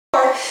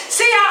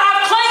See,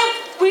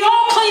 we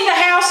all clean the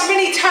house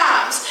many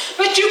times,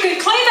 but you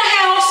can clean the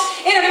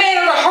house in a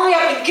manner to hurry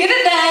up and get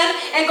it done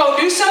and go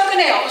do something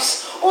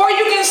else. Or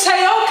you can say,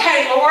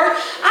 okay, Lord,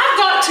 I've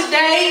got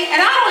today and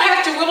I don't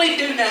have to really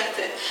do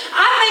nothing.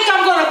 I think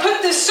I'm going to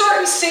put this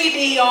certain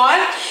CD on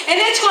and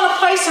it's going to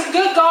play some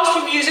good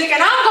gospel music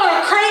and I'm going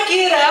to crank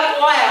it up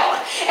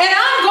loud. And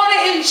I'm going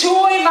to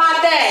enjoy my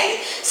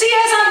day. See,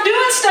 as I'm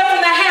doing stuff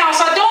in the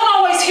house, I don't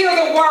always hear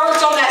the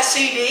words on that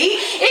CD.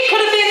 It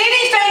could have been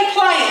anything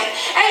playing.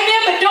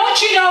 Amen. But don't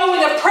you know,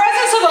 when the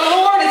presence of the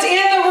Lord is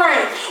in the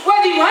room,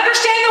 whether you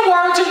understand the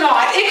words or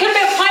not, it could have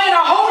been playing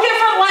a whole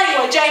different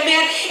language.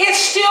 Amen. It's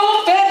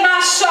still fed my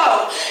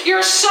soul.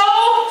 Your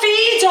soul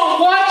feeds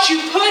on what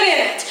you put in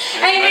it.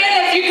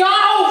 Amen. If you got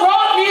old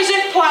rock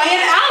music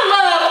playing, I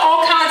love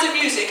all kinds of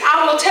music.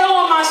 I will tell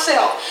on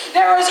myself.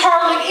 There is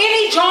hardly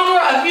any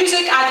genre of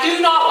music I do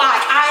not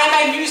like. I am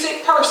a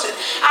music person.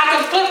 I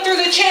can flip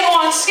through the channel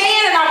on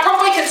scan and I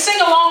probably can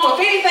sing along with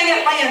anything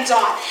it lands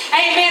on.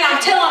 Amen. I'm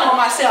telling on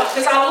myself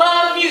because I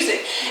love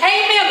music.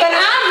 Amen. But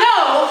I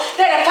know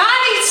that if I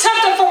need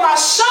something for my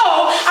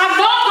soul, I'm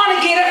not going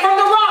to get it from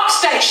the rock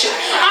station.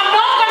 I'm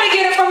not going to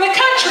get it from the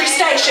country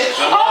station.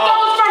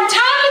 Although from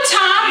time to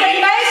time they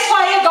may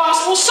play a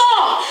gospel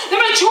song. The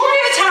majority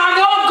of the time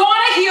though, I'm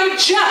going to hear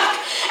junk.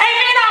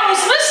 Amen. I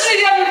was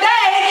listening the other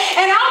day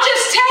and I'll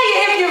just tell you,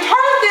 if you've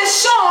heard this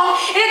song,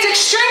 it's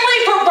extremely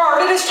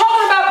perverted. It's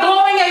talking about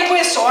blowing a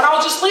whistle, and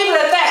I'll just leave it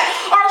at that.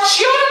 Our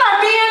children are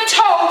being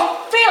told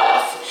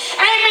filth.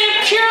 Amen.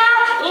 Pure,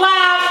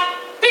 live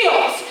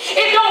filth.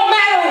 It don't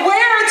matter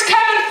where it's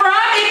coming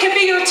from. It can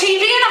be your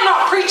TV, and I'm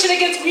not preaching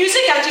against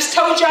music. I just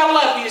told you I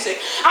love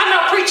music. I'm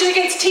not preaching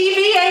against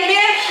TV.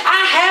 Amen.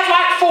 I have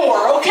like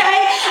 4, okay?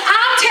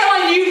 I'm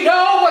telling you,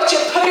 know what you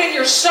put in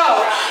your soul.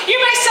 You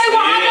may say,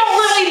 well, I don't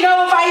really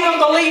know if I even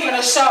believe in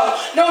a soul.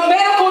 No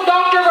medical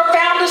doctor ever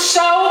found a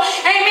soul.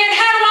 Amen.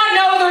 How do I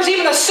know there's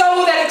even a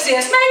soul that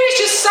exists? Maybe it's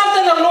just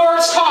something the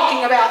Lord's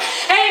talking about.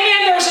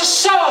 Amen. There's a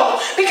soul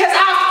because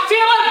I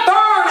feel it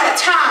burn at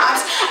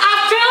times. I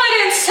feel it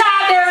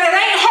inside there and it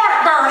ain't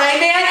heartburn.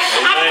 Amen.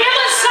 I feel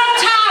it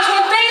sometimes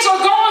when things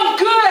are going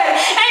good.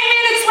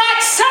 Amen. It's like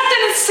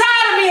something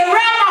inside of me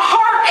around my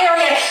heart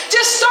area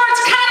just starts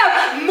kind of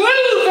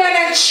moving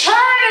and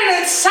churning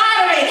inside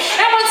of me.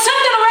 And when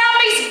something around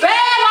me is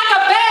bad, like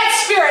a bad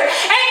spirit,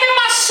 amen,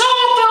 my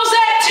soul feels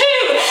that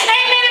too.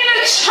 Amen. And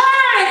it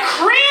churn and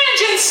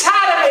cringe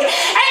inside of me.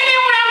 Amen.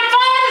 When I'm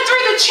flying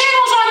through the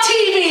channels on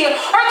TV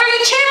or through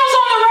the channels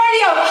on the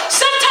radio,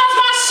 sometimes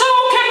my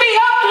soul can be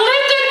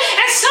uplifted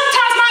and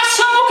sometimes my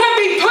soul can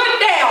be put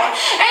down.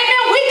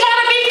 Amen. We got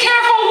to be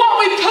careful what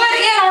we put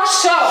in our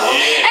soul.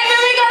 Amen.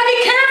 We got to be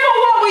careful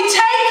what we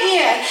take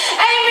in.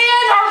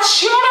 Amen. Our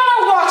children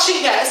are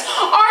watching us.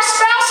 Our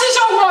spouses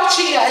are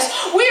watching us.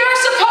 We are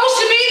supposed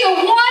to be the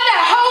one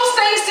that holds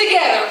things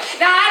together.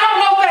 Now, I don't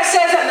know if that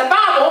says it in the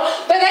Bible,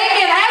 but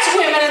amen, as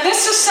women in this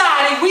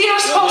society, we are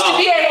supposed to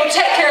be able to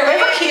take care of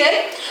every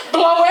kid,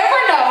 blow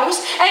every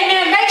nose,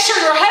 amen, make sure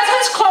your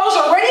husband's clothes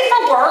are ready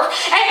for work,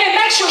 amen,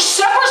 make sure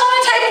supper's on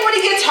the table when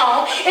he gets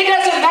home. It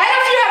doesn't matter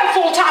if you have a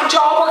full-time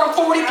job working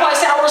 40 plus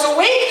hours a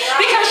week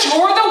because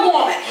you're the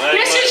woman.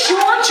 This is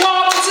your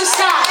job in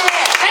society.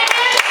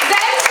 Amen.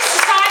 That is the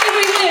society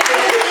we live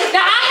in.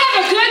 Now, I have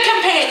a good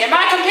companion.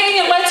 My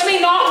companion lets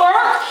me not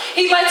work.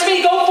 He lets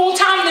me go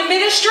full-time in the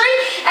ministry.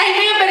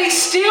 Amen. But he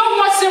still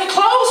wants them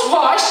clothes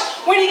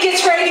washed when he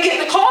gets ready to get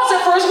in the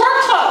closet for his work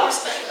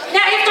clothes.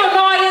 Now, if they're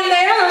not in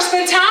there, there's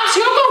been times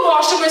he'll go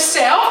wash them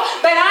himself,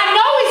 but I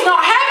know he's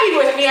not happy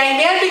with me,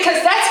 amen, because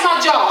that's my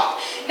job.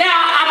 Now,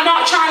 I'm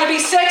not trying to be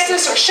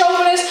sexist or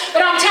chauvinist, but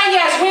I'm telling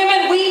you, as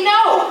women, we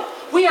know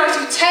we are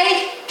to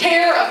take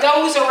care of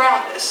those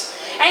around us.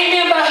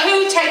 Amen, but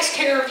who takes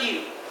care of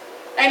you?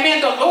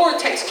 Amen, the Lord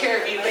takes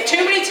care of you. But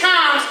too many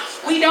times,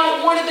 we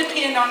don't want to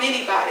depend on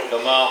anybody.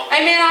 Come on.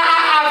 Amen,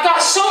 I've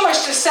got so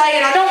much to say,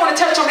 and I don't want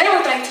to touch on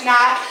everything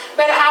tonight,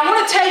 but I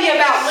want to tell you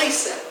about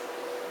Lisa.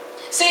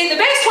 See, the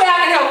best way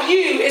I can help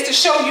you is to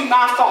show you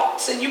my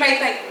faults. And you may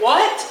think,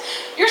 what?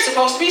 You're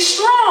supposed to be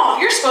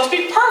strong. You're supposed to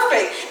be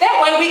perfect. That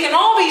way we can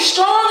all be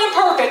strong and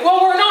perfect.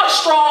 Well, we're not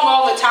strong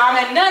all the time,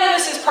 and none of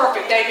us is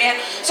perfect,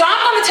 amen? So I'm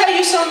going to tell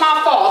you some of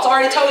my faults. I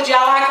already told you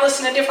I like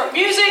listening to different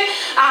music.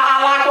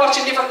 I like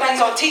watching different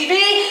things on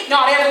TV.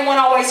 Not everyone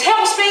always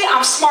helps me.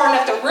 I'm smart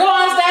enough to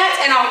realize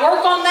that, and I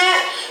work on that.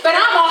 But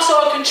I'm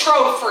also a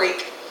control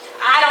freak.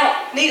 I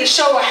don't need a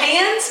show of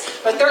hands,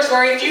 but there's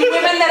very few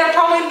women that are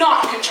probably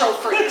not control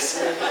freaks.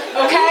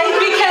 Okay?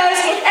 Because,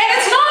 and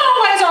it's not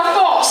always our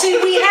fault. See,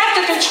 we have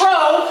to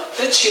control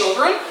the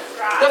children,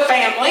 the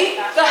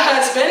family, the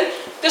husband.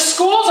 The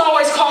school's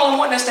always calling,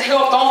 wanting us to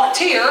help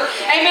volunteer.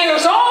 Amen.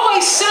 There's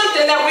always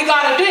something that we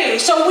got to do.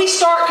 So we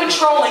start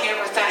controlling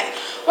everything.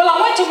 Well, I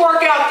went to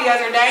work out the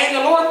other day, and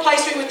the Lord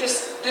placed me with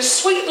this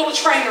sweet little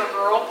trainer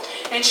girl.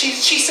 And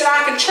she said,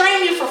 I can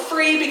train you for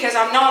free because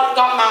I've not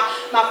got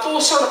my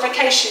full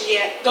certification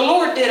yet. The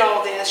Lord did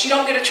all this. You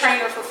don't get a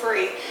trainer for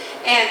free.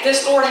 And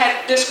this girl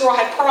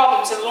had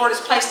problems, and the Lord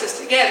has placed us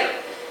together.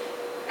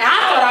 And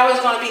I thought I was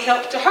going to be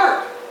help to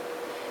her.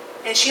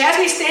 And she has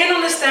me stand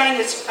on this thing.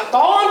 It's a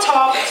ball on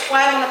top, it's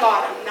flat on the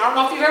bottom. And I don't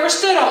know if you've ever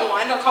stood on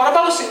one. They're called a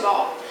Bosu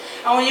ball.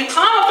 And when you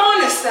climb up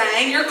on this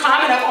thing, you're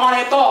climbing up on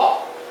a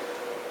ball.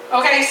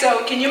 Okay,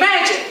 so can you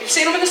imagine? You've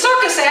seen them in the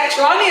circus acts,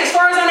 Rodney. As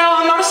far as I know,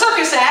 I'm not a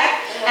circus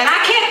act, and I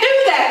can't do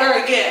that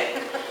very good.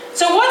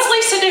 So what's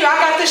Lisa do? I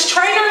got this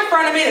trainer in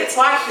front of me that's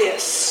like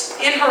this,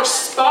 in her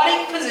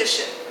spotting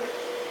position.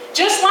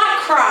 Just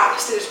like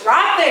Christ is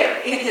right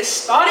there in his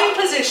spotting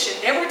position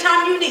every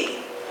time you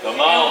need him. Come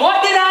on. And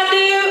what did I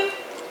do?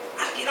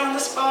 I get on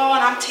this ball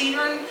and I'm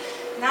teetering.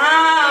 No,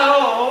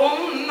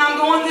 I'm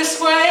going this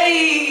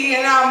way,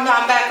 and I'm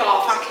back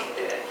off. I can't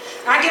do it.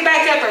 I get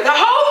back up there. The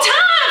whole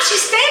time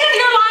she's standing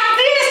here like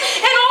this,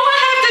 and all I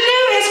have to do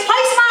is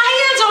place my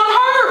hands on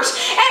hers,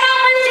 and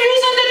I'm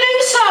refusing to do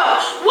so.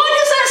 What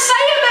does that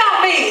say about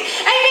me?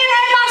 Amen.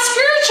 And my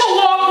spiritual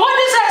walk, what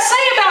does that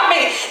say about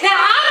me? Now,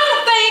 I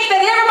don't think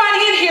that everybody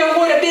in here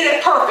would have did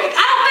it perfect.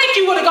 I don't think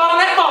you would have got on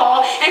that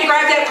ball and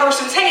grabbed that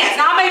person's hands.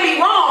 Now, I may be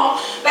wrong,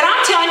 but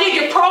I'm telling you,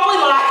 you're probably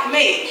like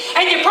me,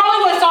 and you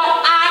probably would have thought,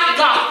 I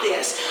got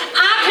this.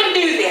 I can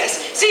do this.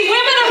 See,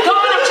 women of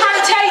God, I'm trying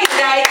to tell you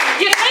today,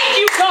 you think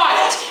you got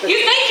it. You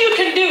think you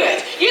can do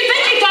it. You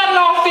think you got it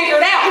all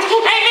figured out.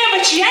 Amen,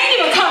 but you ain't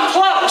even come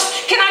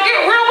close. Can I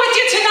get real with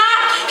you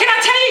tonight? Can I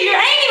tell you, you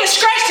ain't even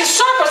scratched the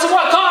surface of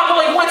what God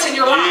really wants in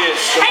your life.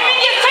 Yes, amen,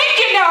 you think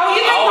you know.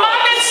 You think, well,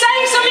 I've been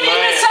saved. Some of you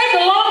have been saved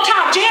a long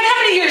time. Jan, how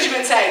many years you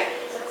been saved?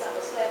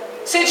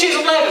 Since she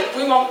was 11.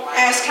 We won't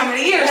ask how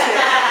many years then.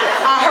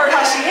 I heard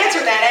how she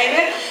answered that,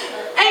 amen.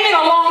 Amen,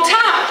 a long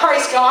time,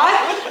 praise God.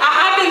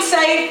 I've been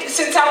saved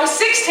since I was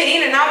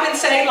 16, and I've been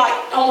saved like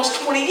almost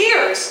 20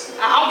 years.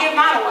 I'll give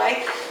mine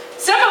away.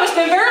 Some of us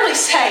been barely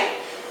saved.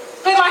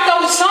 But like the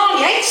old song,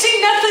 you ain't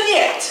seen nothing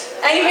yet.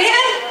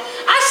 Amen?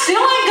 I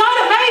still ain't got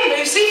it made,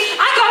 Lucy.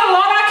 I got a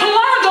lot I can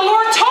learn. The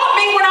Lord taught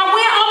me when I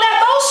went on that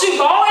Bosu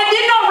ball and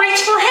did not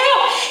reach for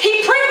help.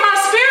 He pricked my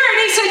spirit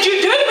and he said, you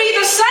do me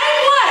the same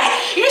way.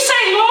 You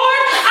say,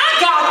 Lord, I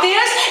got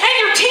this, and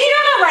you're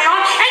teetering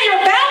around and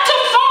you're about to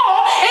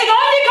fall, and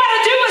all you got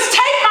to do is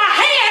take my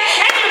hand,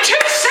 and you're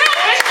too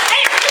selfish and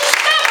you're too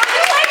stubborn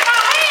to take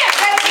my hand.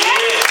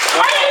 Amen?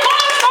 Are you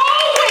going to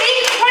fall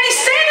weak when he's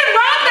standing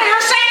right there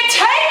saying,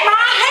 take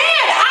my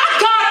hand? I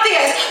got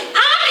this.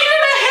 I'm here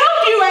to help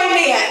you.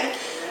 Amen.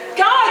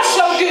 God's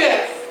so good.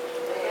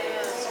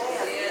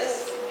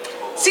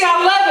 See, I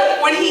love it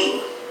when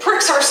he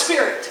pricks our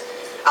spirit.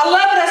 I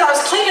love it as I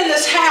was cleaning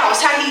this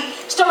house, how he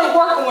started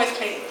working with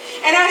me.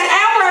 And as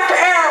hour after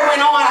hour went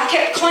on, I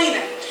kept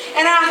cleaning.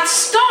 And I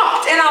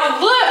stopped and I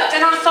looked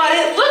and I thought,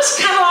 it looks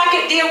kind of like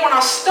it did when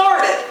I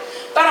started,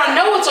 but I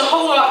know it's a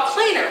whole lot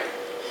cleaner.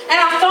 And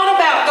I thought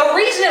about the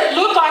reason it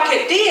looked like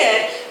it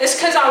did is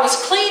because I was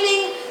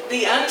cleaning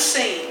the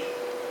unseen.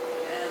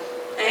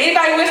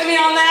 Anybody with me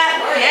on that?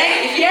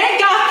 If you ain't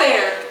got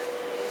there,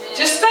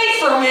 just think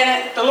for a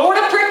minute. The Lord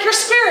will prick your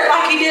spirit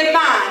like he did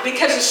mine,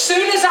 because as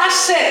soon as I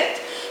said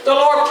it, the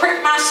Lord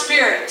pricked my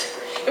spirit.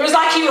 It was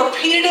like he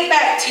repeated it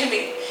back to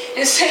me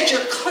and said,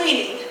 you're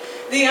cleaning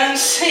the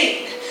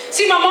unseen.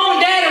 See, my mom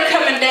and dad are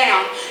coming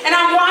down, and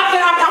I'm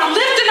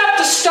lifting up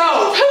the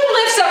stove. Who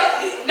lifts up?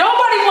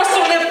 Nobody wants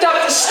to lift up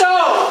the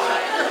stove.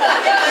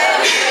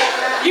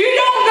 You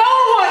don't know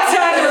what's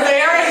under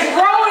there and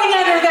growing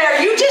under there.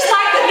 You just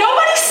like that.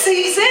 Nobody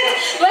sees it.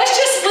 Let's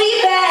just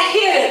leave that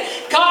hidden.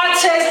 God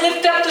says,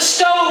 lift up the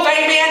stove,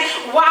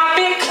 amen. Wipe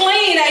it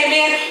clean,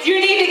 amen.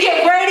 You need to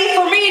get ready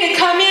for me to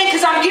come in,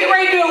 because I'm getting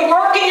ready to do a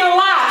work in your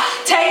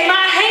life. Take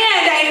my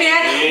hand,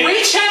 amen. Yeah.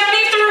 Reach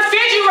underneath the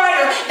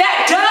refrigerator.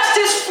 That dust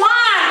is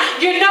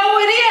flying. You know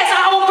it is.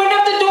 I opened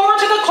up the door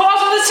to the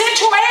closet of the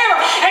central air.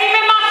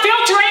 Amen. My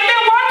filter ain't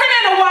been working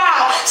in a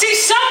while. See,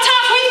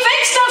 sometimes we think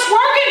stuff's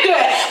working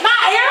good. My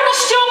air was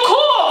still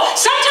cool.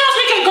 Sometimes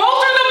we can go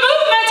through the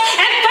movements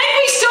and think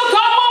we still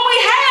got what we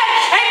had,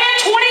 amen,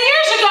 20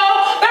 years ago.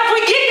 But if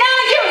we get down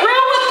and get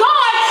real with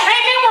God,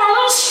 amen, we're a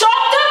little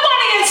stopped up on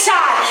the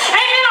inside.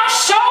 Amen. Our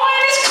soul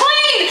is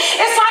clean.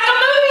 It's like a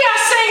movie I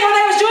seen when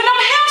they was doing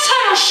them house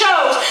hunter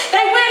shows.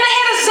 They went and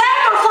had a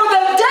zapper for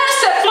the dust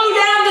that flew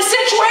down the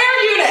central air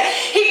unit.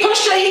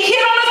 He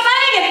hit on a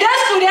thing and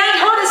dust flew down and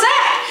hurt his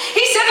zap.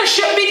 He said there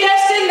shouldn't be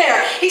dust in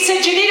there. He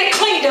said you need it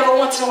cleaned every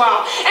once in a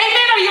while.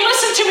 Amen. Are you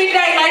listening to me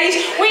today,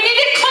 ladies? We need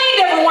it cleaned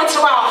every once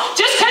in a while.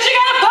 Just because you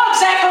got a bug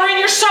zapper in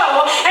your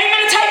soul, amen,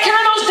 to take care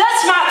of those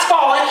dust mites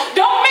falling,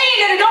 don't mean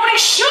that it don't get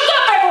shook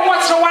up every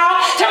once in a while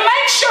to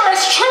make sure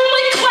it's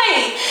truly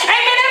clean.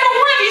 Amen. Every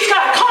one of you's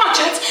got a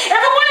conscience.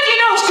 Every one of you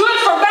knows good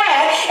from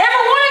bad.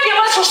 Every one of you,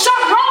 unless there's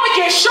something wrong with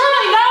you,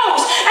 surely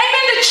knows.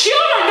 Amen. The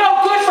children know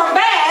good from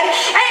bad.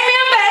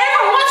 Amen. But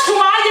every once in a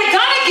while, you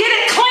got to get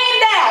it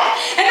cleaned out.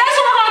 And that's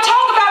what we're going to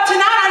talk about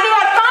tonight. I knew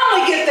I'd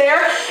finally get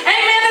there.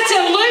 Amen. It's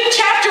in Luke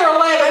chapter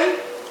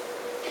 11.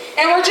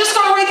 And we're just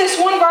going to read this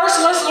one verse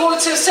unless the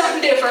Lord says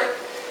something different.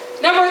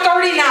 Number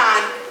 39.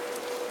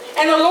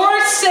 And the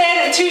Lord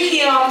said unto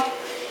him,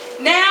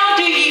 now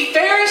do ye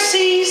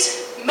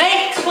Pharisees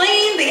make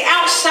clean the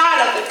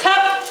outside of the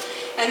cup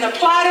and the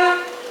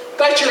platter,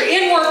 but your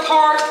inward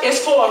part is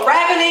full of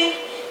ravening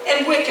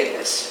and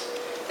wickedness.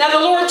 Now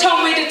the Lord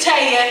told me to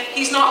tell you,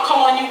 He's not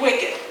calling you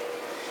wicked.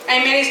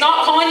 Amen. He's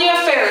not calling you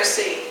a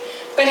Pharisee.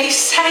 But He's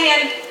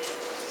saying,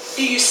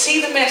 do you see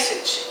the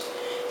message?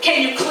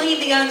 Can you clean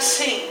the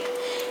unseen?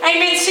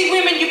 Amen. See,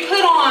 women, you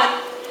put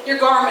on your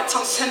garments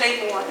on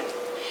Sunday morning.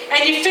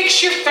 And you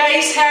fix your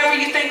face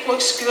however you think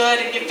looks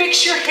good. And you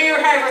fix your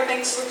hair however you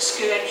think looks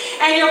good.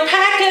 And you're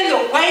packing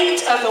the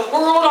weight of the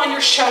world on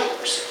your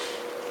shoulders.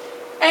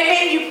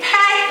 Amen. You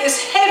pack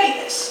this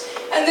heaviness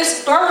and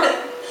this burden.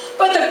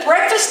 But the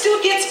breakfast still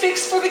gets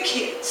fixed for the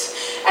kids.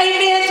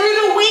 Amen. Through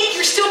the week,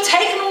 you're still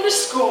taking them to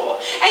school.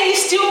 And you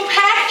still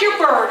pack your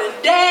burden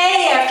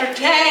day after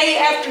day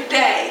after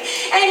day.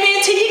 Amen.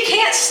 Till you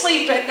can't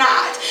sleep at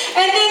night.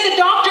 And then the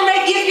doctor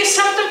may give you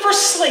something for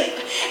sleep.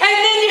 And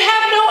then you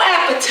have no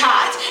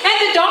appetite. And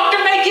the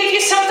doctor may give you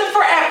something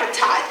for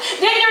appetite.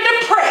 Then you're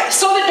depressed.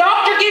 So the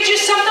doctor gives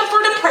you something for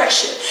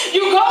depression.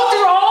 You go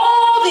through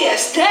all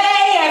this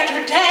day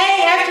after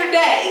day after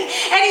day.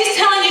 And He's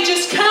telling you,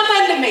 just come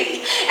unto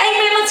me.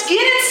 Amen. Let's get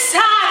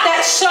inside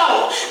that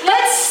soul.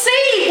 Let's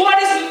see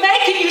what is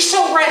making you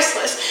so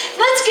restless.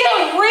 Let's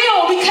get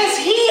real, because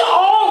He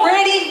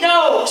already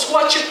knows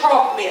what your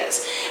problem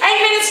is.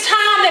 Amen. It's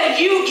time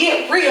that you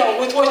get real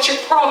with what your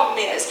problem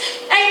is.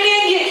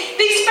 Amen.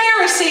 These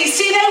Pharisees,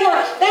 see,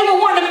 they were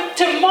wanting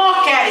to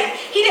mock at Him.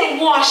 He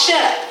didn't wash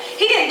up.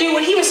 He didn't do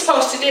what He was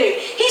supposed to do.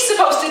 He's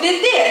supposed to do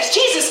this.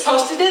 Jesus is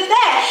supposed to do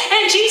that.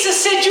 And Jesus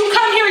said, you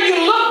come here,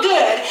 you look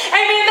good.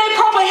 Amen. They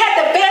probably had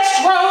the best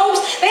robes.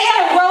 They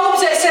had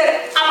robes that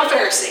said, I'm a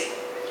Pharisee.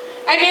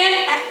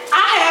 Amen.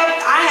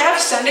 I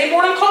have Sunday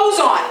morning clothes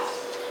on.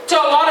 To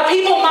a lot of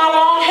people, my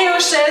long hair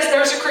says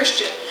there's a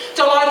Christian.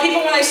 To a lot of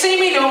people, when they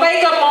see me, no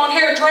makeup, long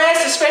hair,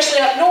 dress,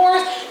 especially up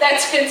north,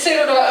 that's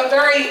considered a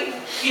very,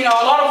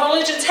 a lot of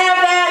religions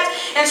have that.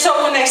 And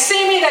so when they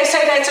see me, they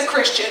say that's a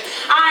Christian.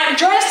 I am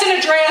dressed in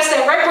a dress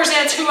that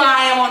represents who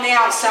I am on the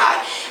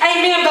outside.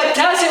 Amen. But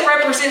does it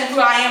represent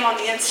who I am on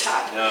the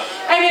inside? No.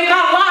 Amen.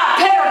 My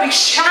light better be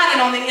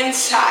shining on the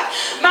inside.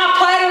 My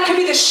platter could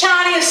be the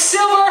shiniest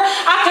silver.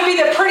 I could be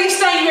the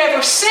prettiest thing you've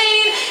ever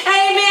seen.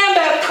 Amen.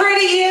 But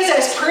pretty is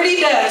as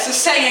pretty does, the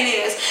saying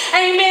is.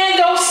 Amen.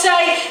 They'll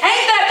say,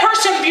 ain't that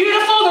person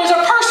beautiful? There's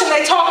a person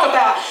they talk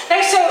about.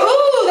 They say,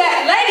 ooh,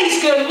 that lady's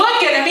good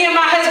looking. And me and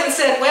my husband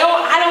said, well,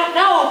 I don't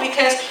know,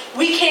 because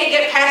we can't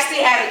get past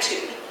the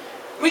attitude.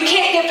 We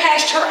can't get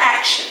past her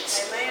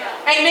actions.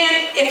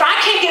 Amen. If I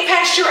can't get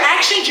past your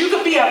actions, you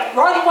could be a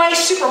runway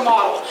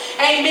supermodel.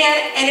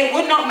 Amen. And it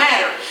would not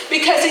matter,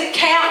 because it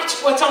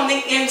counts what's on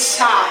the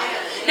inside.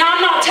 Now,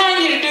 I'm not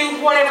telling you to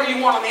do whatever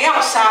you want on the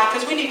outside,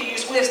 because we need to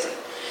use wisdom.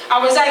 I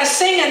was at a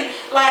singing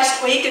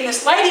last week, and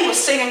this lady was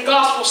singing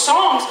gospel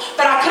songs,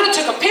 but I could have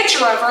took a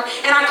picture of her,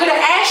 and I could have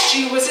asked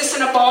you, was this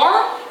in a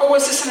bar or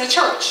was this in a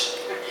church?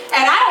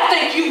 And I don't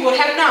think you would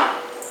have known.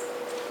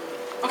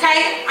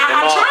 Okay?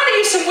 I'm trying to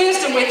use some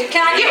wisdom with you.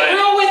 Can I get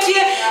real with you?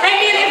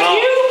 Amen. If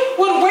you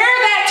would wear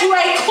that to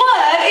a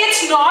club,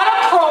 it's not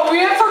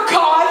appropriate for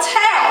God's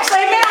house.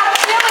 Amen. I'm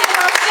feeling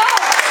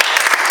myself.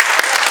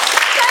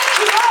 Thank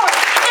you, Lord.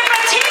 If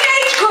a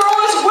teenage girl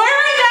is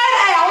wearing that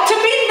out to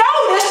be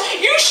noticed,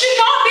 you should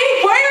not be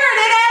wearing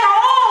it at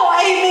all.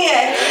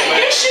 Amen.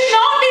 You should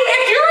not be.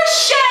 If you're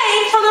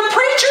ashamed for the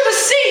preacher to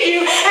see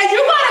you and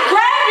you got to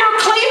grab your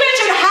cleavage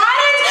and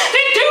hide it,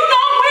 then do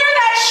not wear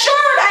that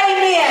shirt.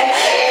 Amen.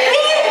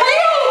 Be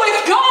real with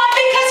God,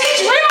 because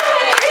He's real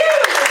with you.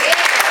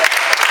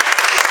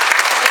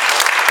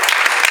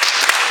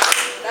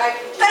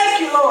 Thank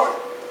you, Lord.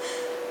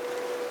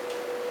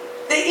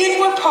 The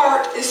inward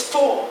part is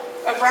full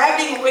of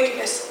ravening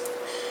wickedness.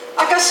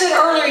 Like I said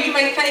earlier, you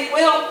may think,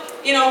 well,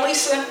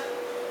 Lisa,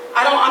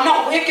 I'm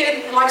not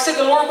wicked. And like I said,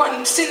 the Lord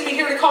wasn't sending me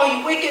here to call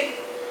you wicked.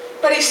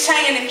 But He's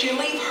saying, if you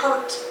leave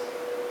hurt,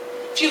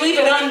 if you leave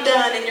it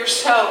undone in your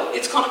soul,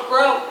 it's going to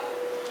grow.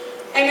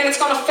 Amen. It's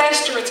going to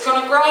fester. It's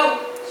going to grow.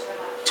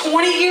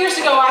 20 years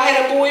ago, I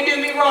had a boy do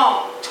me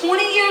wrong.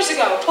 20 years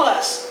ago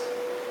plus.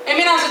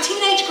 Amen. I was a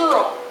teenage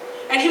girl,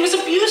 and he was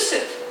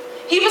abusive.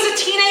 He was a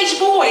teenage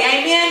boy.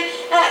 Amen.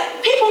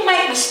 People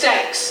make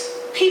mistakes.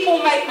 People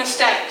make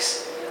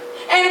mistakes.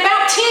 And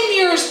about 10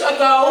 years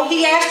ago,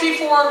 he asked me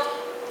for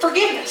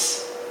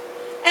forgiveness.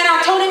 And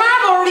I told him,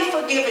 I've already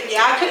forgiven you.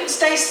 I couldn't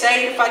stay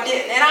saved if I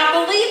didn't. And I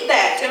believed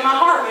that in my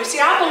heart. You see,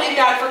 I believed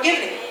I'd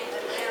forgiven him.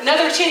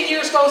 Another 10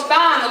 years goes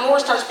by, and the Lord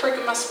starts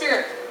pricking my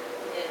spirit.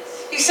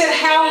 He said,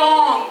 how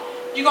long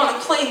are you going to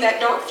clean that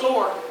dirt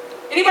floor?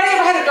 Anybody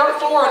ever had a dirt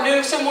floor or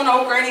knew someone,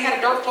 old granny, had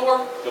a dirt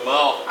floor? Come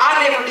on.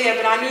 I never did,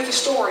 but I knew the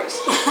stories.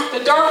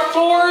 The dirt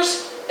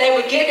floors, they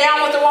would get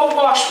down with the old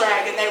wash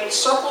rag, and they would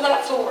circle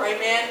that floor,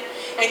 amen,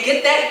 and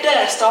get that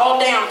dust all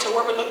down to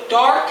where it would look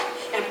dark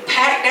and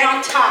packed down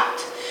tight.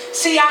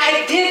 See,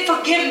 I did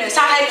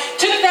forgiveness. I had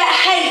took that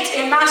hate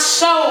in my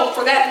soul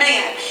for that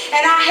man,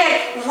 and I had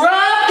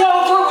rubbed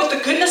over with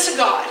the goodness of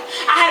God.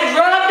 I had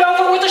rubbed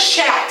over with a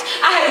shout.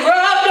 I had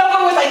rubbed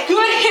over with a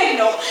good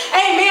hymnal.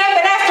 Amen.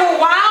 But after a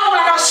while, when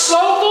I got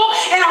slowful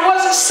and I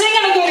wasn't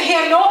singing a good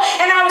hymnal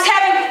and I was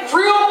having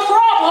real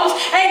problems,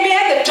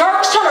 amen, the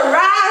dirt started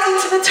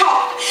rising to the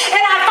top. And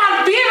I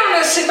find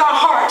bitterness in my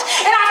heart.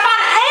 And I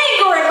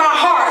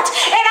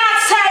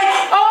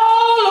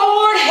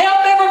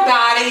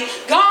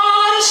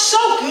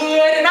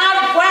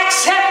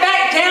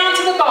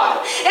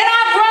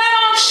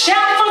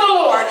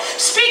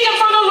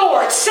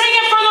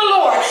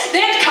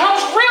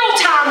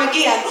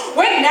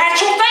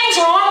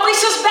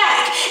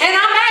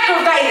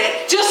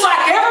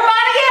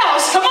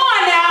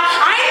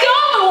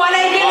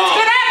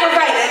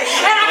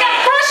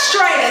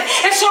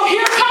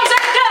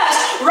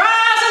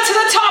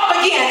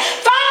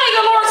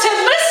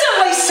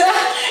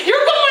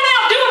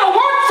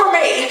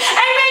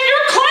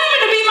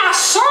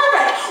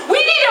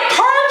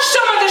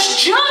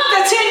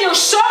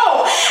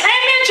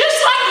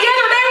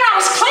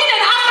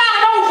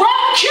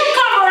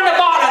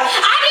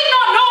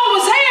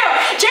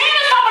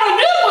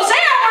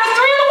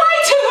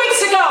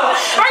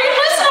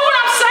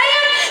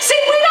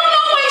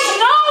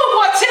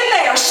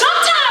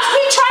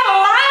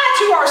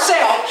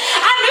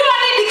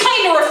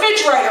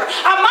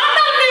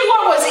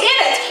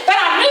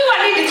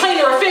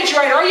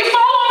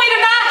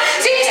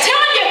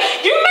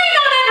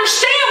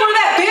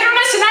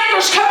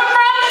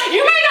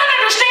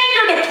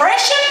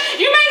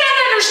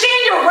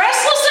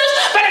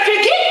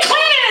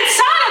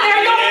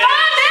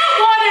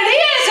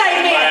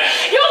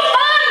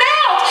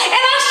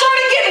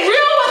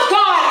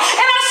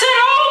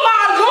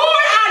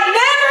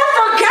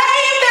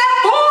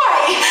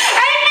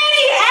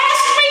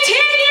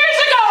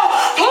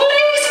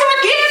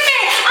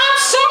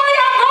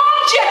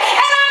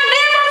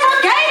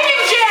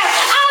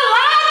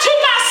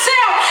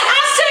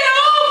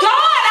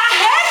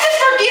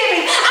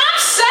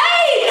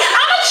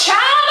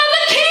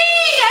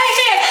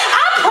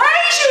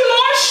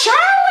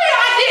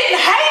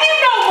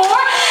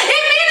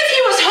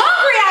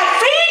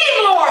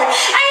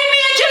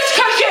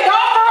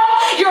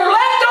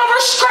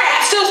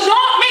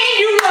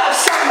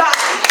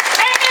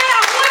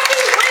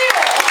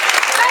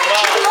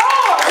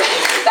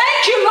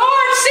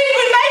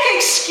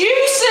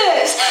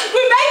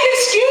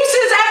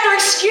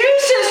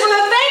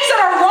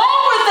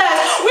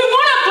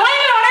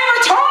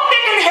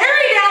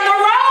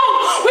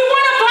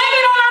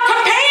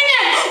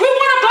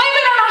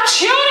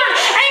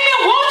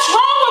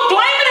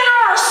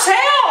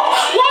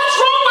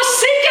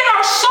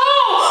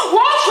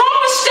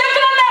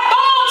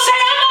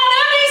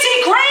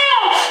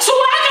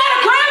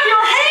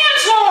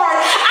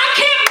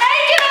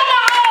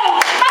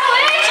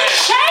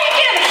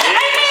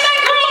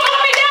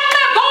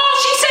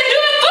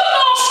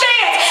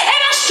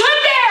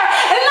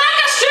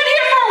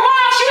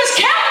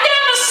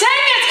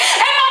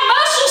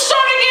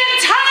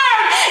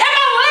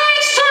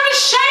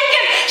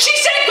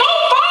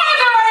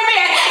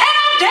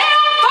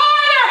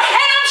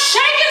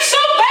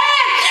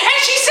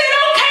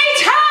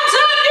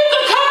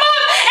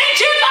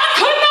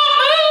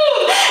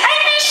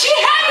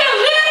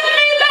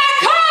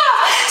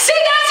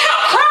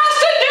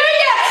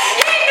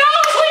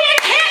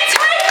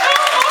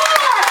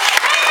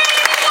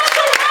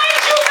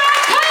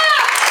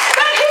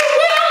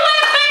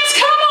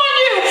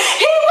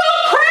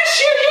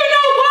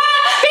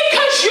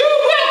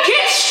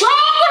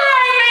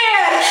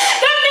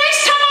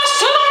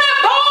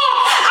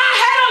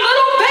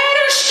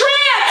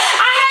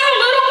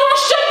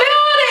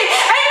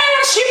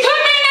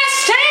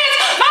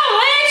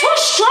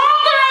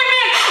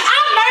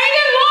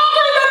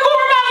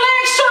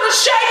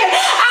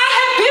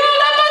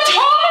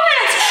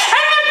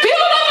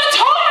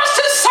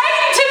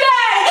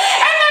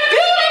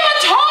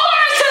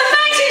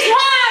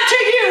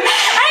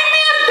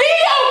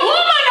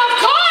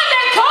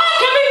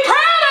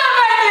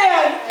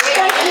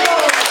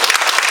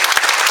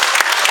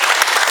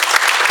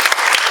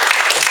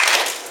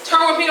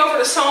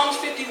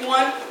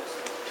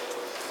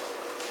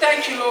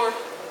Thank you, Lord.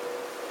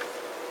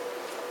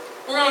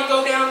 We're going to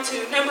go down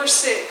to number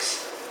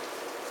 6.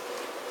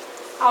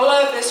 I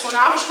love this one.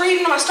 I was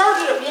reading, I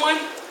started at 1,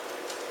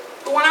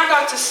 but when I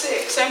got to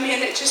 6,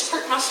 amen, it just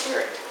pricked my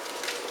spirit.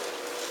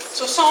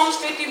 So Psalms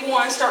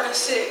 51, starting at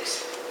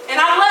 6. And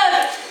I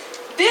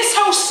love this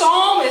whole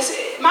psalm is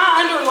my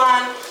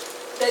underline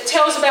that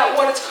tells about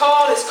what it's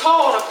called. It's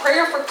called a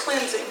prayer for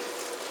cleansing.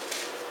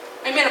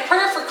 Amen, a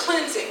prayer for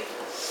cleansing.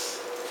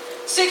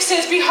 6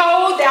 says,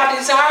 behold, thou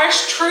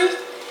desirest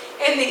truth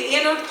in the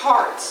inner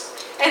parts,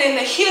 and in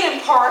the hidden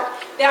part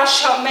thou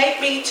shalt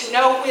make me to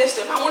know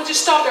wisdom. I want to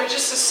just stop there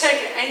just a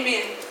second.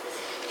 Amen.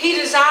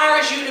 He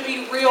desires you to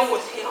be real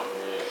with Him.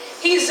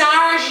 He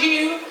desires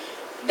you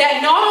that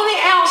not on the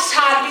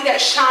outside be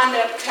that shined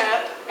up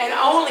cup and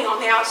only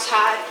on the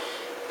outside,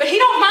 but He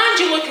don't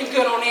mind you looking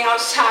good on the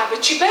outside,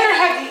 but you better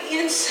have the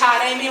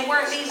inside, amen,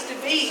 where it needs to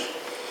be.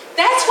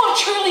 That's what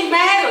truly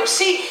matters.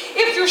 See,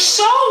 if your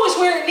soul is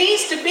where it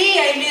needs to be,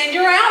 amen,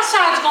 your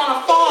outside's going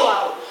to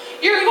follow.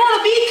 You're going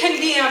to be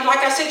condemned.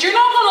 Like I said, you're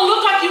not going to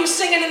look like you were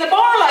singing in the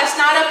bar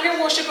last night up here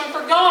worshiping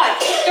for God.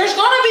 There's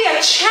going to be a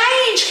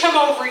change come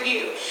over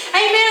you.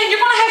 Amen. You're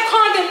going to have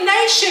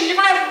condemnation. You're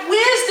going to have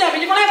wisdom.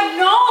 And you're going to have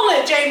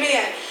knowledge.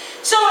 Amen.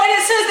 So, and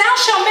it says, thou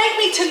shalt make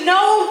me to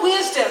know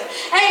wisdom.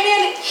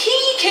 Amen. He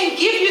can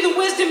give you the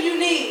wisdom you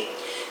need.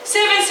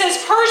 7 says,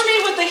 purge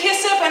me with the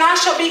hyssop and I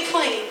shall be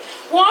clean.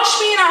 Wash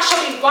me and I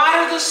shall be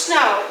whiter than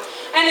snow.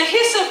 And the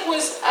hyssop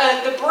was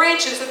the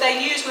branches that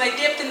they used when they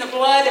dipped in the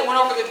blood that went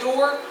over the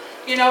door,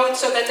 you know,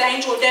 so that the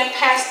angel of death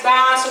passed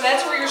by. So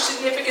that's where your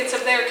significance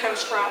of there comes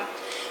from.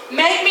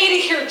 Make me to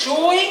hear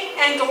joy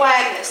and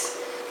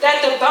gladness, that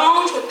the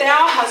bones which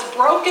thou hast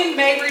broken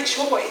may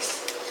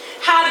rejoice.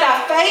 Hide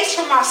thy face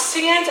from my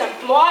sins and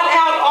blot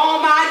out all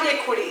my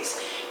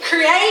iniquities.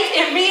 Create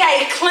in me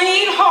a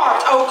clean heart,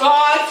 O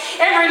God,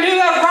 and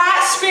renew a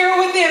right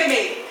spirit within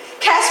me.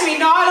 Cast me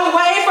not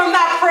away from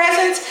thy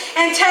presence,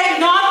 and take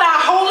not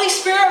thy Holy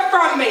Spirit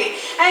from me.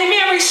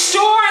 Amen.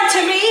 Restore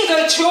unto me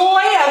the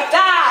joy of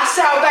thy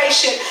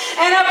salvation,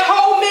 and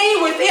uphold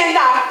me within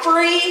thy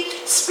free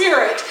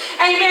spirit.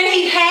 Amen.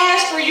 He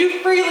has for you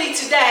freely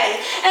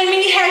today.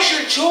 Amen. He has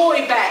your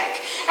joy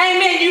back.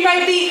 Amen. You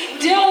may be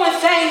dealing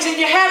with things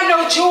and you have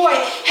no joy.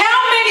 How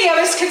many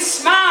of us can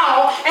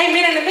smile,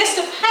 amen, in the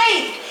midst of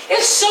pain?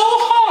 It's so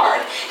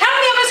hard. How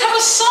many of us have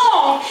a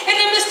song in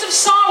the midst of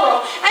sorrow?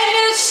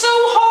 Amen. It's so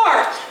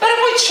hard. But if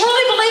we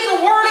truly believe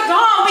the Word of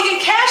God, we can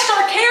cast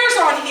our cares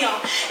on Him.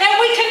 And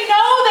we can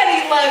know that He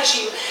loves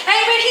you.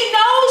 Amen. He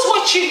knows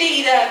what you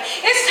need of.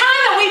 It's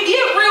time that we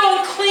get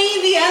real and clean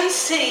the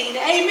unseen.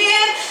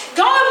 Amen.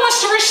 God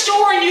wants to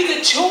restore in you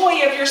the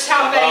joy of your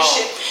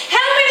salvation.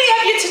 How many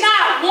of you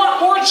tonight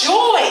want more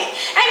joy?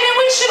 Amen.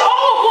 We should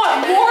all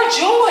want more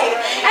joy.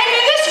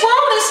 Amen. This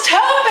world is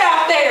tough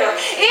out there.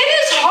 It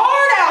is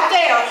hard out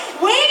there.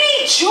 We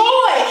need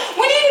joy.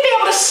 We need to be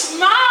able to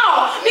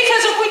smile,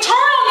 because if we turn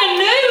on the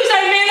news,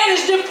 amen, it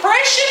is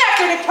depression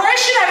after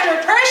depression after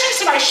depression.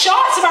 Somebody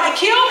shot, somebody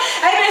killed,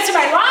 amen,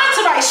 somebody lied,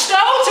 somebody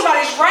stole,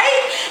 somebody's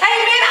raped.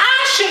 Amen. I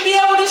should be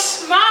able to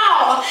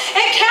smile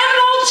and count it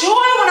all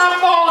joy when I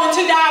fall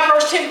into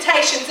diverse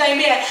temptations.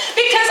 Amen.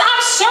 Because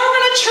I'm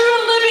serving a true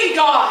and living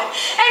God.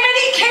 Amen.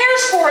 He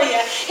cares for you.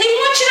 He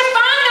wants you to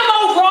find them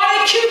old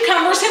rotted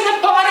cucumbers in the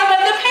bottom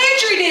of the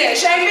pantry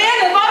dish. Amen.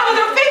 The bottom of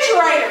the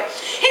refrigerator.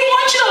 He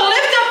wants you to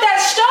lift up that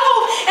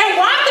stove and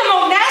wipe them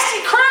old nasty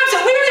crumbs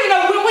that we don't even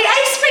know when we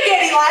ate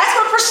spaghetti last,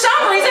 but for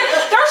some reason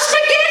there's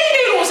spaghetti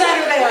noodles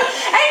under there.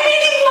 Amen.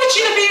 He wants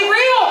you to be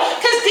real,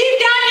 because deep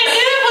down you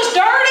knew it was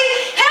dirty.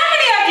 How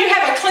many of you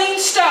have a clean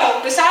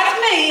stove besides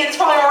me, and it's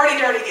probably already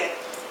dirty again?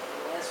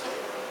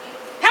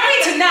 How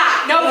many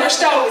tonight know their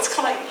stove is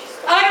clean?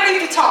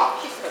 Underneath the top.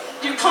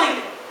 You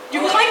cleaned it.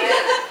 You cleaned it.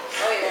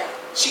 Oh, yeah.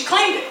 She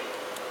cleaned it.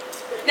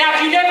 Now,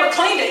 if you never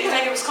cleaned it, you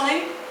think it was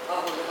clean?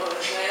 Oh, no,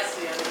 it's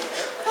nasty under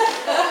there.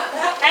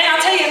 And I'll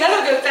tell you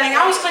another good thing.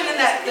 I was cleaning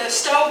the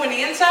stove on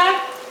the inside,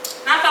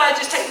 and I thought I'd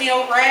just take me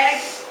old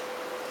rag,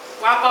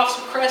 wipe off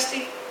some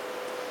crusty,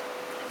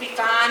 it'd be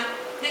fine.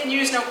 Didn't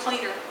use no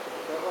cleaner.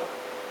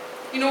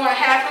 You know what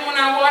happened when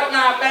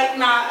I baked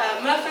my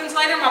muffins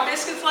later, my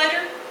biscuits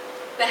later?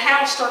 The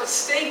house started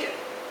stinking.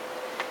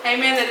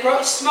 Amen.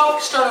 The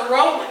smoke started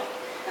rolling.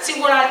 See,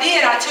 what I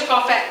did, I took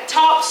off that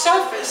top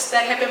surface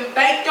that had been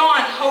baked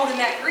on, holding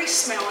that grease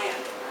smell in.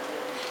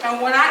 And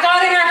when I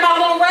got in there with my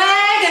little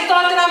rag and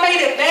thought that I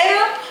made it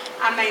better,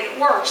 I made it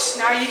worse.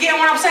 Now, you get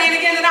what I'm saying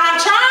again? That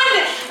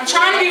I'm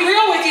trying to be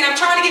real with you. And I'm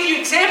trying to give you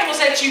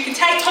examples that you can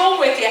take home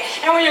with you.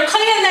 And when you're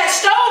cleaning that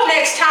stove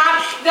next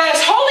time, the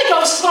Holy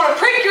Ghost is going to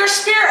prick your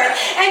spirit,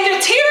 and your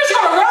tears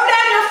are going to roll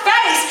down your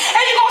face, and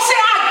you're going to say,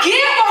 I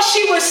get what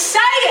she was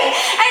saying.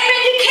 Amen.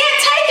 You can't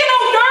take an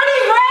old dirty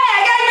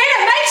rag, amen,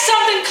 and make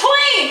something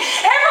clean.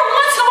 Every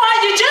once in a while,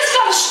 you just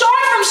got to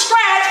start from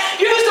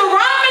scratch, use the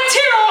right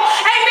material,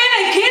 amen,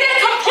 and get it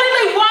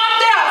completely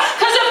wiped out.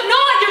 Because if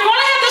not, you're going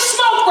to have the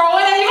smoke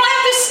rolling, and you're going to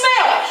have the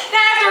smell.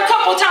 Now, after a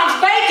couple of times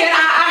baking,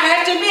 I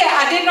have to admit,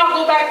 I did not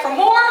go back for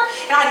more,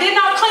 and I did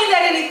not clean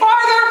that any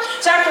farther.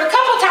 So after a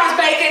couple of times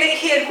baking, it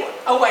hid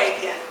away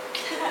again.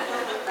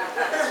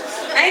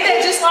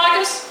 like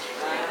us?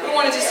 We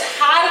want to just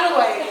hide it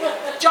away.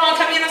 John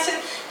come in and I said,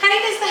 honey,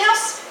 does the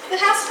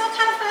house smell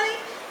kind of funny?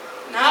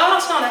 No,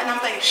 it's not. And I'm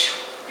thinking,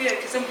 good,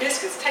 because them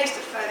biscuits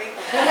tasted funny.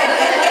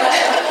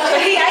 But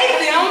he ate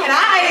them, and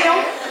I ate them,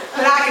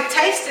 but I could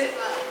taste it.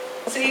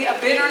 See, a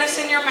bitterness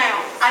in your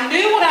mouth. I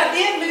knew what I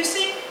did,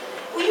 Lucy.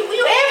 Will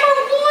you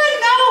everyone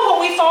know what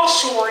we fall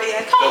short in?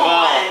 Come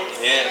on.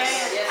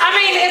 Yes. I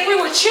mean, if we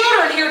were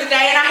children here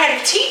today and I had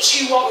to teach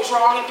you what was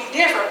wrong, it'd be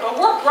different. But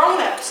we're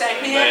grown-ups,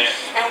 amen?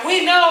 And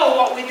we know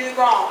what we do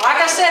wrong.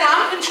 Like I said,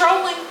 I'm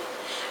controlling.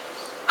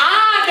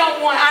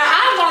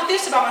 I've learned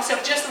this about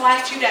myself just in the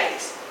last few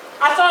days.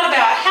 I thought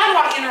about, how do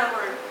I enter a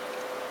room?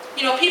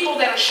 You know, people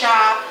that are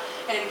shy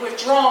and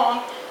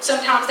withdrawn,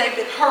 sometimes they've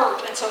been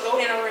hurt, and so they'll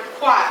enter a room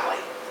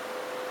quietly.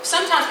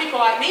 Sometimes people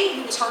like me,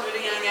 who was hurt at a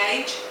young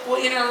age,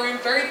 will enter a room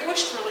very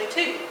boisterously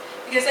too,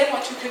 because they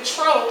want to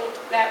control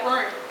that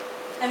room.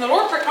 And the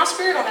Lord pricked my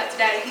spirit on that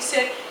today. He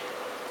said,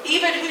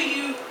 even who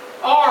you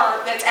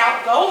are that's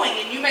outgoing,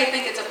 and you may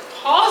think it's a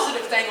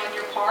positive thing on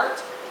your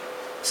part,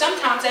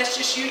 sometimes that's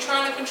just you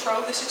trying to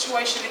control the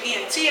situation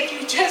again. See, if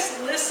you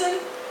just listen,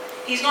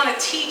 He's going to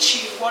teach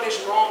you what is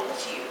wrong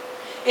with you.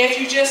 If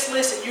you just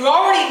listen, you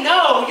already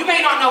know, you may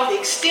not know the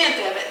extent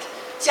of it.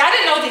 See, I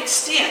didn't know the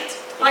extent.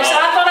 Like I said,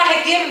 I thought I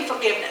had given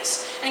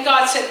forgiveness. And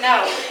God said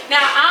no. Now,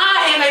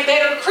 I am a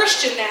better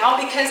Christian now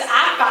because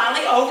I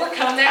finally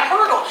overcome that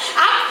hurdle.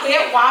 I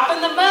quit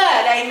wiping the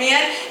mud.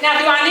 Amen. Now,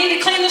 do I need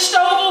to clean the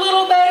stove a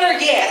little better?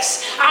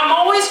 Yes. I'm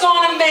always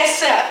going to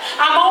mess up.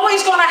 I'm always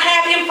going to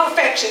have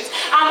imperfections.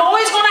 I'm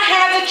always going to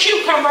have the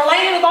cucumber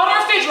laying in the bottom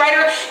of the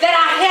refrigerator that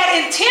I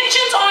had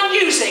intentions on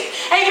using.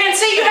 Amen.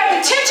 See, you have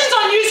intentions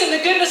on using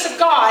the goodness of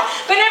God,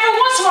 but every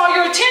once in a while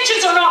your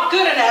intentions are not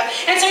good enough.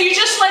 And so you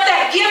just let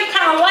that gift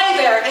kind of lay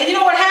there. And you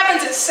know what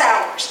happens? It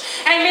sours.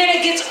 Amen.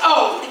 It gets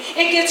old.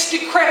 It gets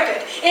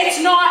decrepit. It's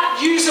not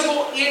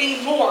usable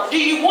anymore. Do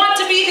you want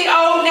to be the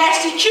old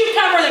nasty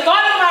cucumber that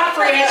got in my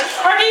fridge,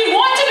 or do you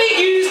want to be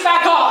used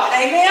by God?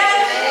 Amen?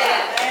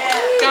 Amen.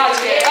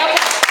 God's good. Okay.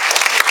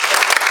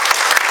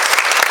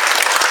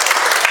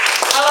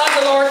 I love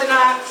the Lord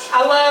tonight.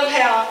 I love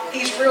how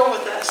He's real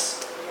with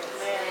us.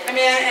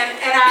 Amen. And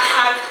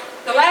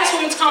the last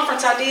women's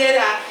conference I did,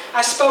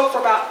 I spoke for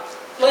about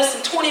less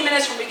than 20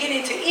 minutes from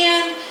beginning to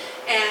end.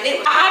 And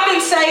I've been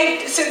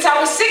saved since I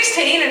was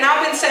 16, and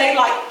I've been saved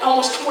like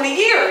almost 20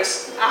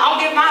 years. I'll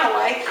give mine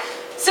away.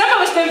 Some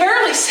of us been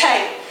barely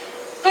saved.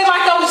 But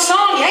like the old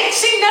song, you ain't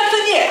seen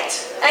nothing yet.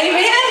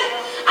 Amen?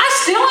 I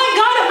still ain't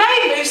got it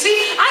made, Lucy.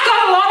 I got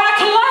a lot I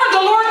can learn.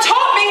 The Lord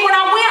taught me when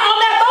I went on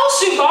that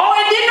Bosu ball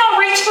and did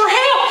not reach for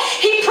help.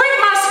 He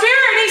pricked my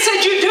spirit and He said,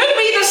 you do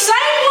me the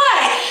same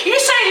way. You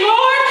say,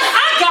 Lord,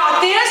 I got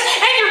this,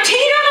 and you're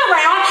teetering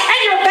around, and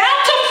you're about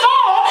to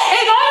fall,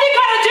 and all you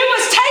got to do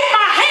is take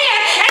my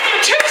hand, and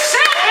you're too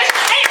selfish,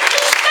 and you're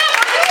too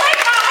stubborn to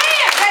take my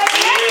hand.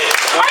 Amen?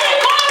 Are you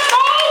going to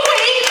fall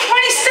weak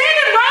when He's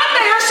standing right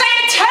there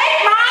saying, take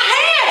my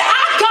hand?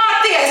 I got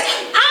this.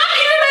 I'm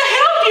here to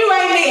help you.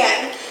 Amen.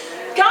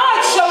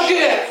 God's so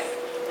good.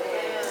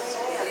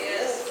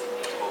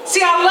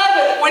 See, I love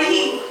it when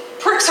He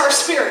pricks our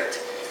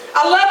spirit.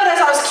 I love it as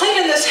I was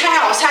cleaning this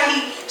house, how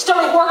He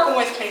started working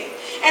with me.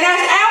 And as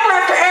hour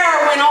after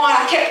hour went on,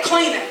 I kept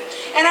cleaning.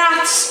 And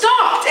I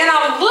stopped and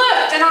I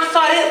looked and I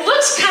thought, it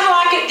looks kind of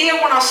like it did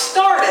when I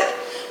started,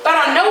 but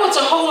I know it's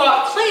a whole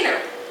lot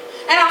cleaner.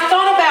 And I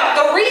thought about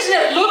the reason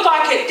it looked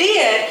like it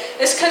did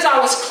is because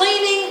I was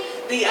cleaning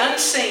the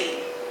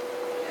unseen.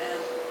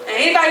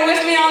 Anybody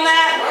with me on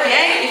that?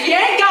 If you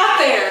ain't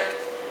got there,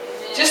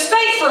 just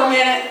think for a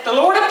minute. The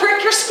Lord will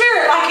prick your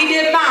spirit like He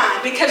did mine,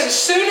 because as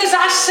soon as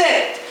I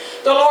said it,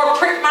 the Lord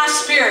pricked my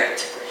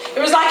spirit.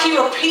 It was like He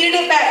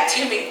repeated it back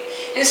to me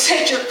and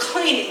said, you're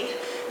cleaning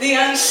the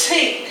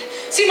unseen.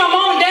 See, my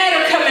mom and dad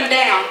are coming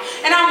down,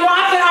 and I'm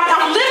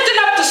lifting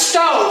up the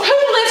stove. Who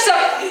lifts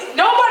up?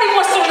 Nobody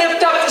wants to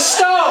lift up the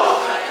stove.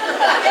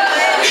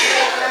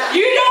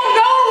 You don't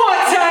know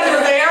what's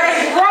under there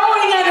and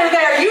growing under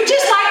there. You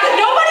just like that.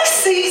 Nobody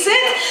sees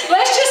it.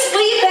 Let's just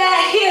leave that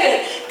hidden.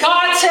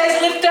 God says,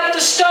 lift up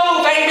the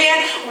stove,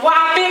 amen.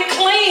 Wipe it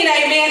clean,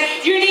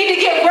 amen. You need to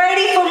get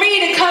ready for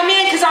me to come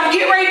in, because I'm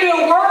getting ready to do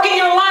a work in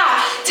your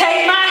life.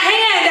 Take my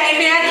hand,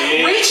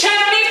 amen. Reach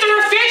underneath the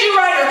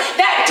refrigerator.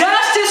 That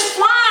dust is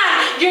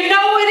flying. You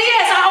know it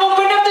is. I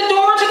opened up the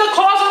door to the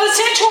closet of the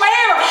central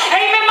air.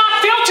 Amen. My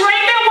filter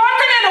ain't been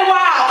working in a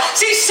while.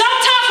 See,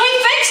 sometimes we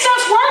think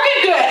stuff's working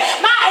good.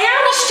 My air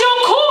was still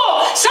cool.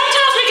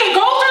 Sometimes we can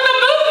go through the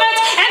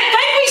movements and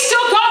think we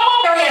still got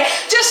more area.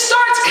 Just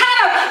starts kind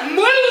of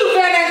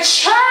moving and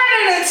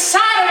churning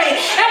inside of me.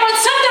 And when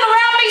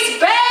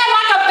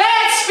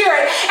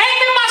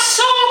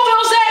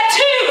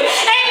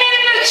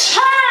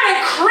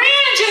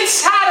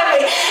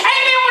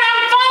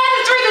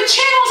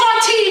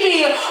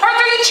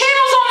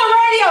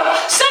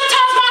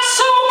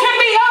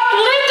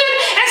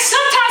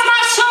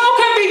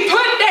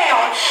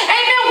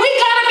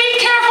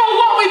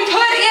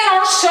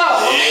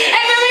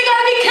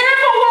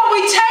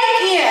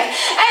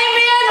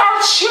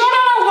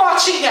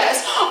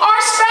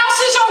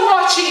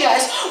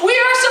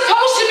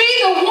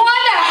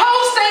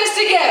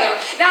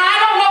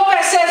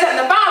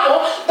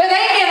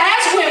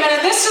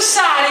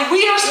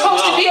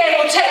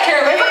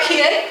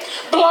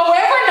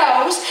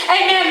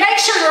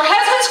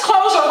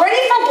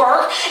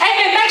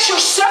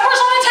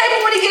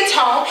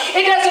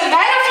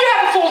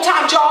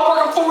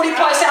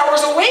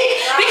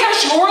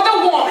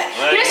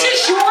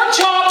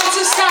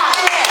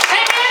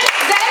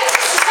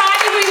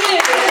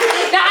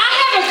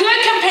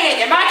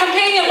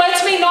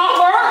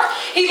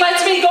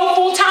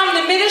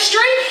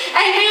ministry.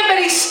 Amen.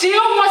 But he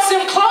still wants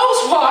them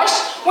clothes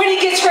washed when he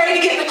gets ready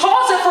to get in the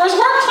closet for his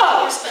work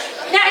clothes.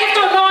 Now, if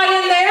they're not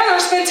in there,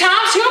 there's been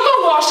times he'll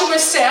go wash them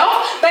himself,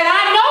 but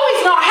I know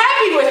he's not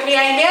happy with me,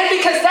 amen,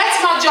 because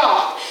that's my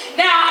job.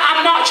 Now,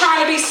 I'm not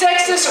trying to be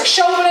sexist or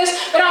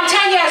chauvinist, but I'm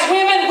telling you, as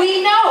women,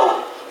 we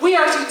know we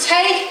are to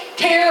take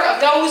care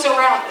of those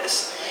around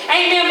us.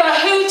 Amen,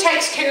 but who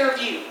takes care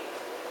of you?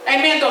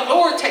 Amen, the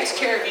Lord takes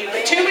care of you.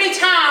 But too many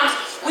times,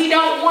 we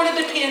don't want to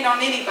depend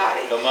on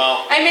anybody. Come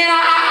on. Amen,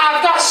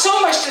 I've got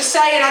so much to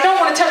say, and I don't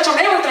want to touch on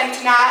everything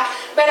tonight,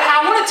 but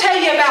I want to tell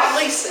you about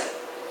Lisa.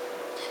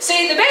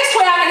 See, the best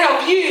way I can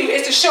help you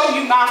is to show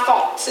you my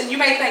faults. And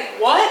you may think,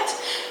 what?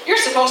 You're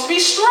supposed to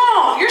be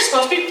strong. You're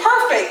supposed to be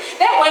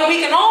perfect. That way we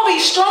can all be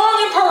strong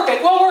and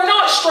perfect. Well, we're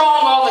not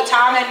strong all the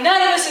time, and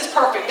none of us is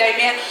perfect,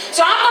 amen?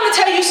 So I'm going to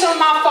tell you some of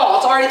my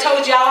faults. I already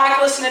told you I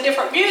like listening to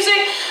different music.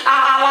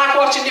 I like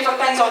watching different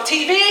things on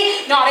TV.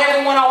 Not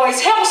everyone always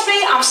helps me.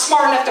 I'm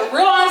smart enough to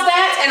realize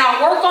that, and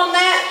I work on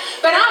that.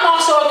 But I'm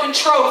also a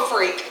control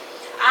freak.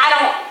 I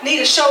don't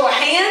need a show of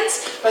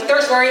hands, but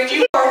there's very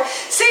few.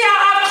 See,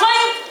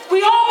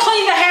 we all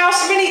clean the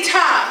house many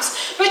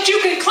times, but you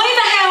can clean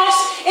the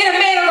house in a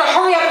manner to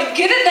hurry up and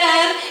get it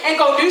done and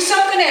go do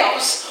something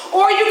else.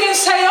 Or you can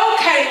say,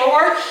 okay,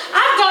 Lord,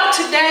 I've got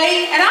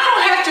today, and I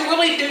don't have to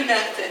really do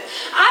nothing.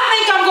 I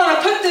think I'm going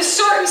to put this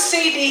certain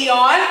CD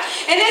on,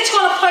 and it's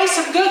going to play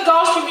some good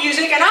gospel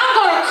music, and I'm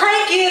going to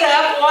crank it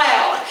up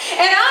loud,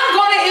 and I'm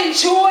going to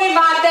enjoy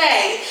my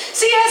day.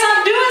 See, as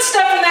I'm doing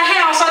stuff in the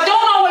house, I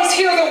don't always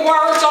hear the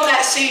words on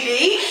that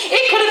CD.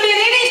 It could have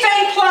been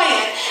anything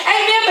playing.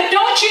 Amen, but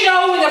don't you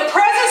know, when the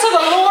presence of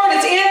the Lord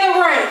is in the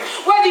room,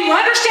 whether you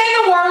understand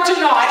the words or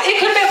not, it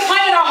could have been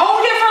playing a whole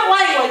different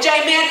language,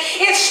 amen,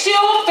 it's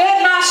still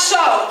fed my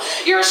soul.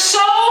 Your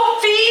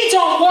soul feeds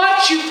on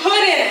what you put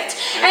in it.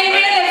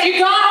 Amen. If you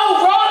got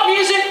old rock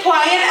music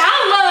playing, I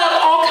love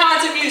all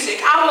kinds of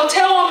music. I will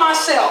tell on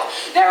myself.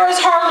 There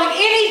is hardly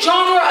any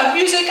genre of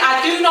music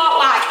I do not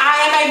like. I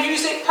am a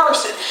music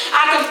person.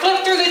 I can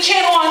flip through the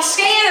channel on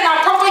scan, and I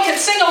probably can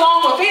sing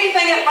along with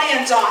anything it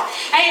lands on.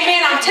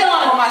 Amen. I'm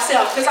telling on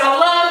myself because I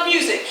love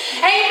music.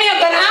 Amen.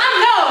 But I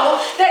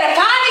know that if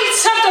I need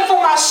something for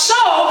my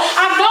soul,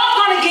 I'm not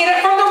going to get it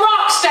from the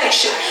rock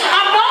station.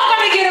 I'm not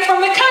going to get it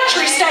from the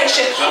country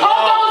station.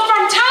 Although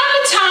from time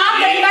to time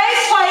they may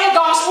play a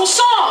gospel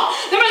song.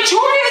 The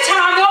majority of the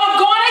time though, I'm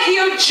going to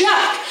hear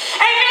junk.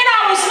 Amen.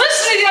 I was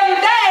listening the other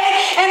day,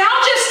 and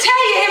I'll just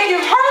tell you, if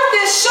you've heard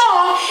this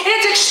song,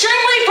 it's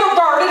extremely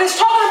perverted. It's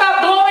talking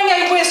about blowing a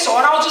whistle,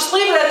 and I'll just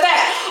leave it at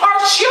that. Our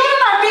children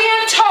are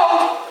being told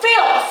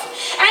filth.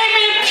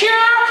 Amen.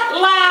 Pure,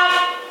 live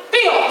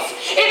filth.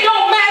 It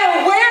don't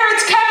matter where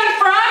it's coming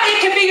from. It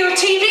could be your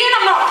TV, and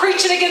I'm not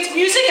preaching against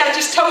music. I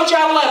just told you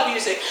I love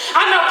music.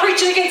 I'm not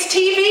preaching against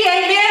TV,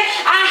 amen.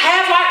 I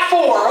have like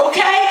 4,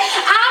 okay?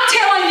 I'm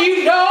telling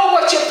you, know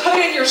what you put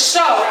in your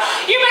soul.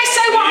 You may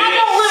say, well, I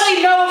don't really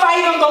know if I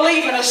even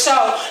believe in a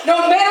soul.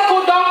 No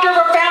medical doctor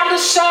ever found a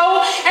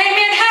soul.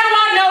 Amen. How do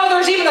I know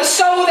there's even a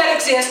soul that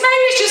exists?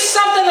 Maybe it's just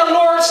something the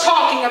Lord's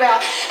talking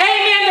about.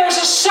 Amen. There's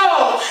a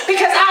soul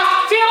because I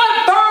feel it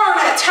burn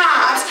at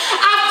times.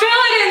 I feel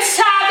it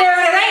inside there,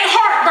 and it ain't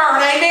heartburn.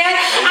 Amen.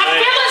 I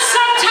feel it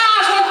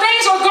sometimes when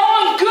things are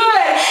going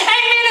good.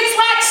 Amen. It's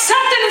like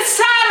something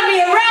inside of me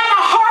around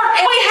my heart.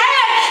 And we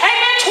had,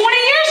 amen, 20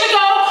 years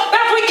ago. But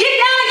if we get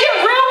down and get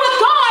real with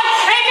God,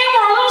 amen,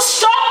 we're a little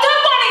stopped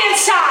up on the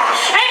inside.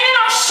 Amen.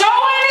 Our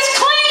soul ain't as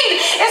clean.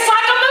 It's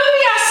like a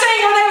movie I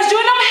seen when they was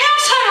doing them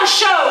house hunter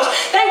shows.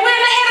 They went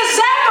and had a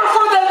zapper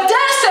for the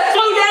dust that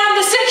flew down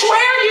the central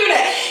air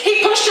unit.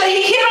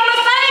 He hit on a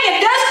thing, and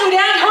dust flew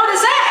down and hurt his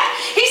zap.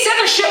 He said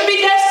there shouldn't be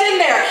dust in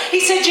there.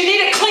 He said you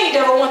need it cleaned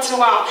every once in a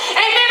while.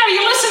 Amen. Are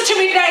you listening to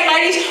me today,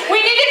 ladies? We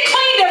need it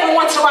cleaned every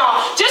once in a while.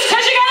 Just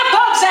because you got a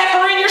bug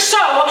zapper in your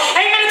soul,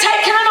 amen, to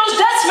take care of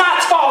those dust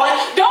mites falling,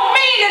 don't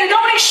mean that it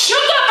don't need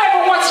shook up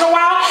every once in a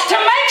while to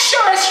make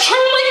sure it's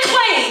truly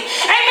clean.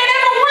 Amen.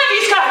 Every one of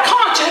you's got a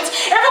conscience.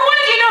 Every one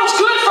of you knows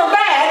good from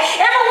bad.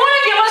 Every one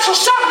of you, unless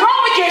there's something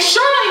wrong with you,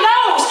 surely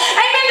knows.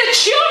 Amen. The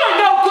children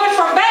know good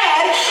from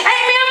bad.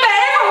 Amen. But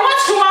every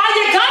once in a while,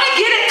 you got to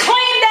get it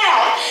cleaned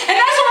out. And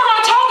that's what we're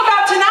going to talk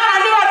about tonight. I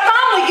knew I'd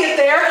finally get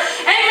there.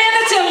 Amen.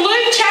 It's in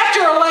Luke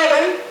chapter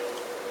 11.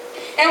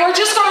 And we're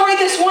just going to read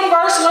this one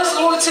verse unless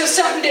the Lord says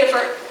something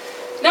different.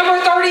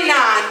 Number 39.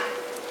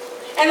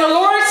 And the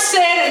Lord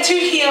said unto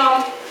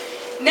him,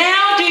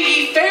 now do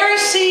ye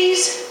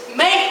Pharisees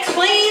make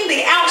clean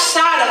the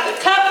outside of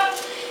the cup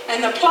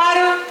and the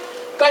platter,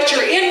 but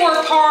your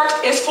inward part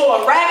is full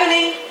of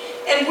ravening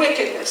and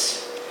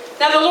wickedness.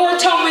 Now the Lord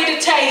told me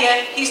to tell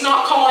you, He's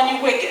not calling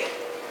you wicked.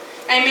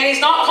 Amen.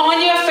 He's not calling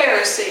you a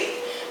Pharisee.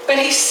 But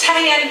He's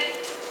saying,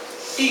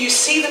 do you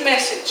see the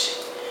message?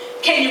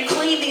 Can you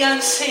clean the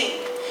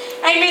unseen?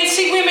 Amen.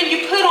 See, women,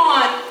 you put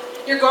on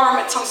your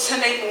garments on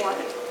Sunday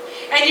morning.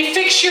 And you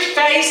fix your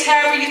face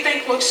however you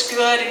think looks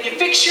good. And you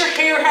fix your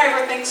hair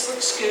however you think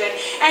looks good.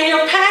 And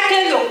you're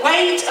packing the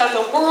weight of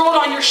the world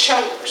on your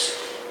shoulders.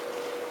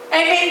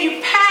 Amen.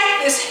 You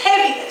pack this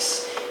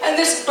heaviness and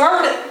this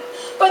burden.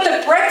 but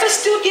the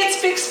breakfast still gets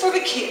fixed for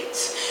the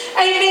kids.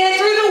 Amen.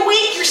 Through the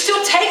week, you're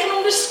still taking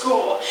them to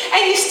school,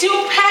 and you still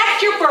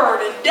pack your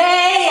burden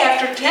day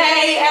after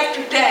day after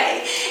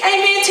day.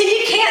 Amen. Till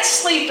you can't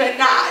sleep at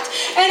night.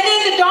 And then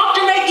the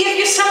doctor may give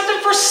you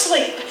something for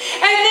sleep,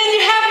 and then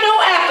you have no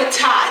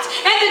appetite,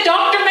 and the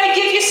doctor may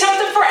give you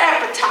something for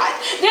appetite.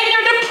 Then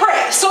you're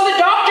depressed, so the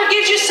doctor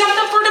gives you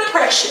something for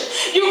depression.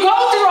 You go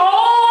through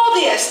all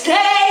this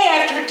day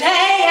after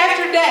day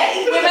after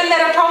day. Women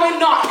that are probably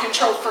not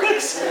control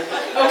freaks.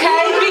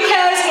 Okay?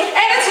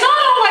 And it's not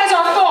always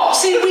our fault.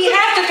 See, we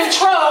have to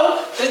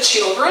control the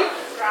children,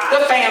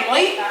 the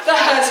family, the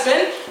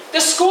husband. The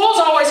school's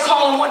always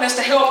calling, wanting us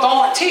to help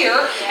volunteer.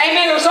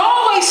 Amen. There's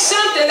always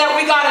something that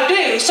we got to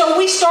do. So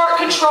we start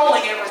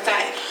controlling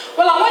everything.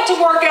 Well, I went to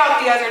work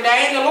out the other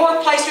day, and the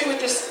Lord placed me with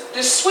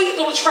this sweet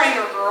little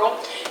trainer girl.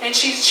 And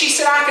she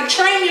said, I can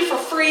train you for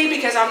free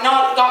because I've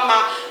not got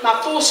my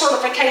full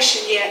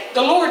certification yet.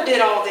 The Lord did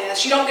all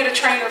this. You don't get a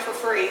trainer for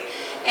free.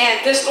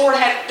 And this girl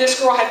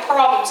had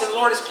problems, and the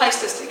Lord has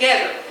placed us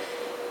together.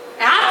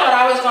 And I thought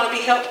I was going to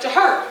be help to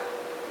her.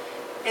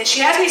 And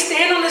she has me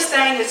stand on this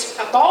thing. It's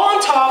a ball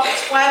on top,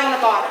 it's flat on the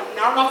bottom. And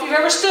I don't know if you've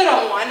ever stood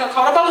on one. They're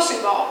called a Bosu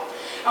ball.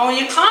 And when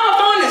you climb up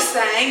on this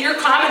thing, you're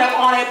climbing up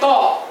on a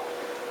ball.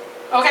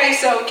 Okay,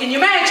 so can you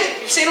imagine?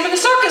 You've seen them in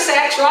the circus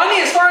acts, right?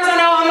 As far as I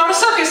know, I'm not a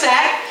circus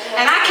act,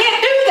 and I can't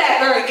do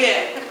that very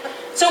good.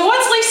 So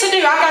what's Lisa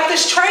do? I got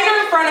this trainer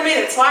in front of me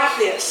that's like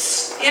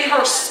this, in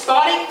her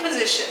spotting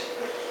position.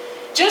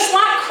 Just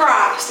like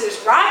Christ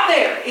is right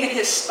there in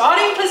his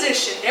spotting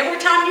position every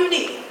time you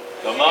need him.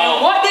 Come on.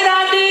 And what did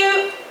I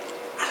do?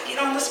 I get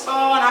on this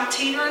ball and I'm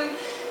teetering.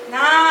 No,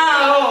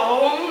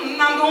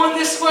 I'm going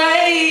this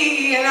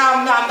way, and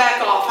I'm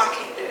back off. I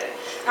can't do it.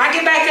 And I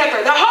get back up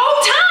there. The whole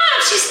time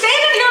she's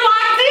standing here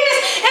like